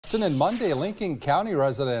Austin and Monday, Lincoln County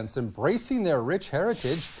residents embracing their rich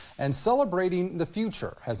heritage and celebrating the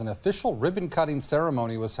future as an official ribbon-cutting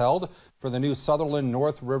ceremony was held for the new Sutherland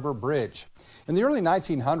North River Bridge. In the early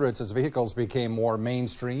 1900s, as vehicles became more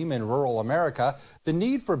mainstream in rural America, the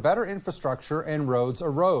need for better infrastructure and roads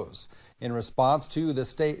arose. In response, the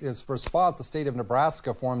state of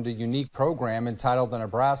Nebraska formed a unique program entitled the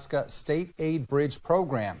Nebraska State Aid Bridge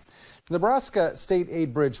Program. The Nebraska State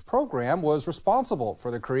Aid Bridge Program was responsible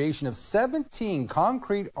for the creation of 17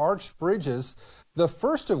 concrete arched bridges, the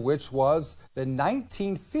first of which was the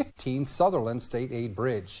 1915 Sutherland State Aid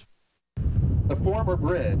Bridge. The former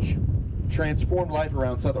bridge transformed life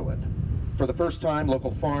around Sutherland. For the first time,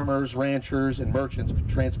 local farmers, ranchers, and merchants could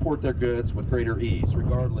transport their goods with greater ease,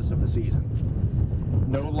 regardless of the season.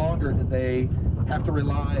 No longer did they have to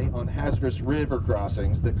rely on hazardous river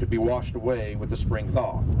crossings that could be washed away with the spring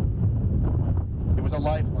thaw. It was a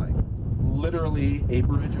lifeline, literally a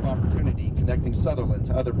bridge of opportunity connecting Sutherland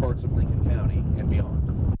to other parts of Lincoln County and beyond.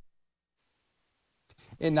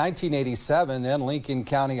 In 1987, then Lincoln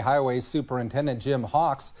County Highway Superintendent Jim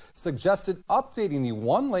Hawks suggested updating the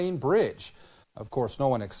one-lane bridge. Of course, no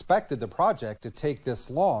one expected the project to take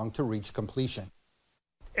this long to reach completion.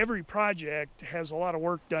 Every project has a lot of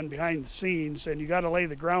work done behind the scenes, and you got to lay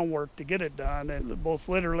the groundwork to get it done. And both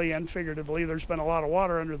literally and figuratively, there's been a lot of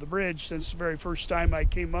water under the bridge since the very first time I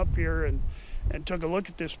came up here and took a look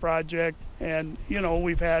at this project. And you know,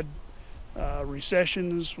 we've had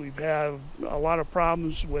recessions, we've had a lot of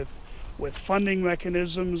problems with funding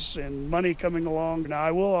mechanisms and money coming along. Now,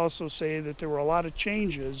 I will also say that there were a lot of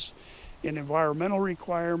changes in environmental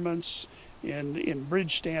requirements, in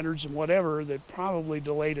bridge standards and whatever, that probably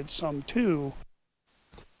delayed it some too.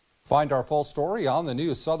 Find our full story on the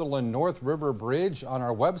new Sutherland North River Bridge on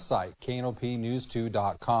our website,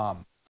 knopnews2.com.